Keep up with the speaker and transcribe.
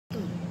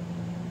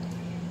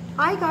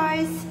Hi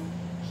guys,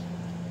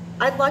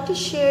 I'd like to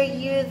share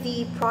you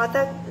the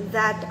product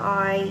that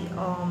I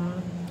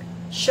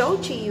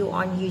showed to you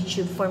on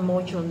YouTube for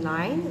Module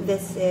 9.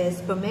 This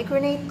is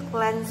Pomegranate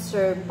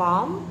Cleanser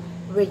Balm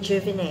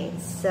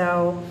Rejuvenates.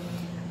 So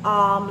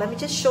let me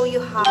just show you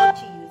how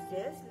to use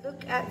this.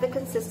 Look at the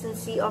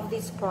consistency of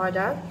this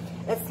product.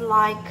 It's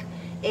like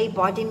a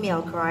body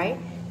milk, right?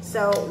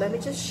 So let me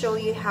just show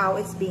you how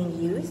it's being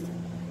used.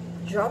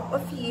 Drop a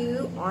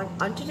few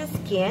onto the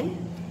skin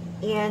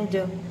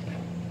and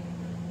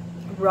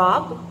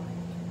rub.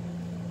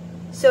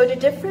 So the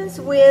difference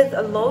with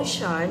a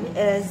lotion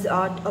is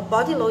a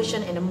body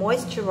lotion and a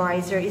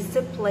moisturizer is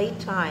the play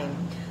time,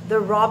 the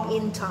rub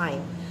in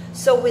time.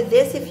 So with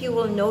this, if you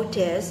will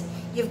notice,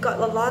 you've got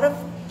a lot of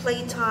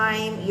play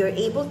time. You're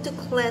able to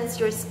cleanse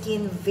your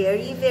skin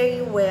very,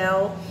 very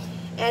well,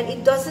 and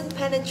it doesn't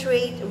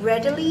penetrate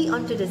readily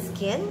onto the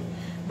skin,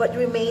 but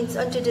remains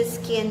onto the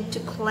skin to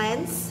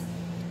cleanse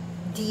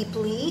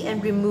deeply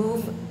and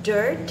remove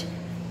dirt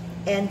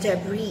and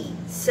debris.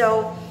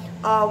 So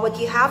what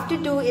you have to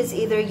do is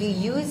either you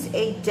use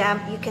a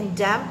damp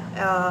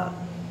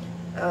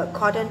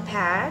cotton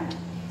pad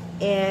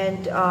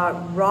and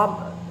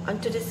rub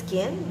onto the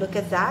skin. Look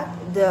at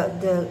that,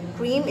 the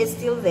cream is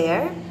still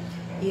there.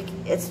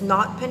 It's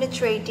not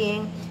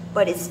penetrating,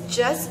 but it's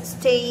just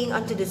staying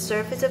onto the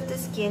surface of the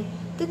skin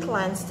to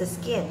cleanse the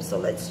skin. So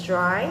let's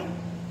try.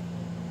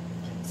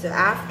 So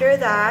after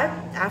that,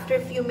 after a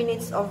few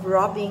minutes of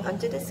rubbing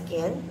onto the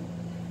skin,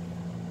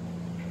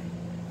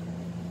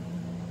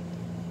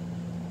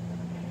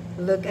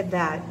 look at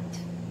that.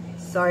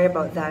 Sorry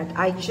about that.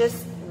 I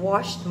just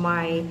washed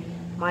my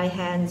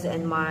hands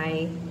and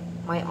my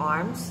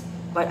arms,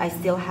 but I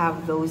still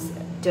have those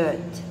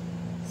dirt.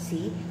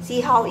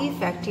 See how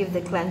effective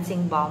the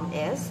cleansing balm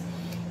is.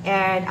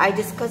 And I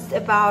discussed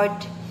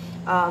about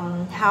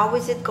how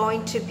is it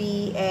going to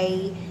be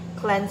a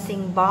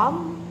cleansing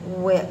balm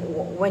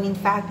when in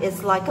fact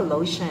it's like a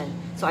lotion.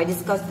 So I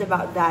discussed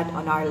about that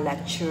on our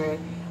lecture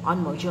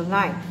on Module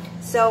 9.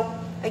 So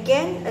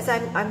again, as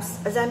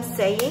I'm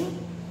saying,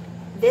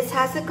 this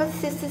has a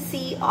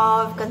consistency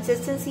of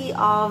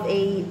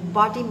a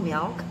body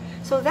milk.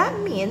 So that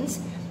means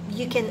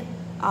you can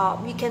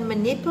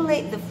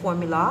manipulate the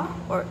formula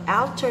or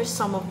alter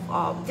some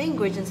of the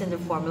ingredients in the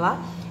formula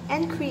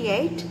and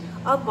create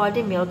a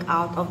body milk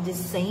out of the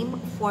same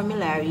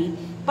formulary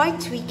by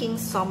tweaking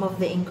some of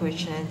the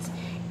ingredients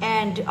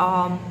and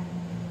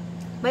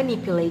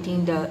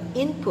manipulating the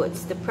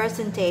inputs, the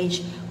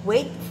percentage,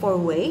 weight for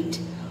weight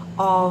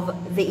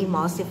of the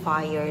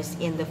emulsifiers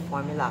in the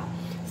formula.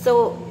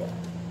 So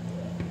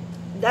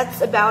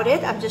that's about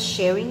it. I'm just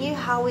sharing you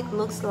how it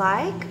looks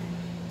like,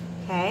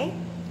 okay?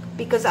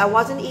 Because I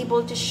wasn't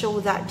able to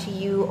show that to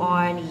you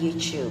on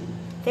YouTube.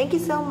 Thank you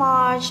so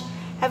much.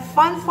 Have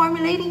fun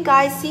formulating,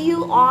 guys. See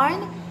you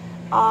on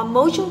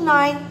Module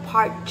 9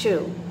 Part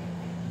 2.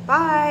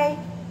 Bye.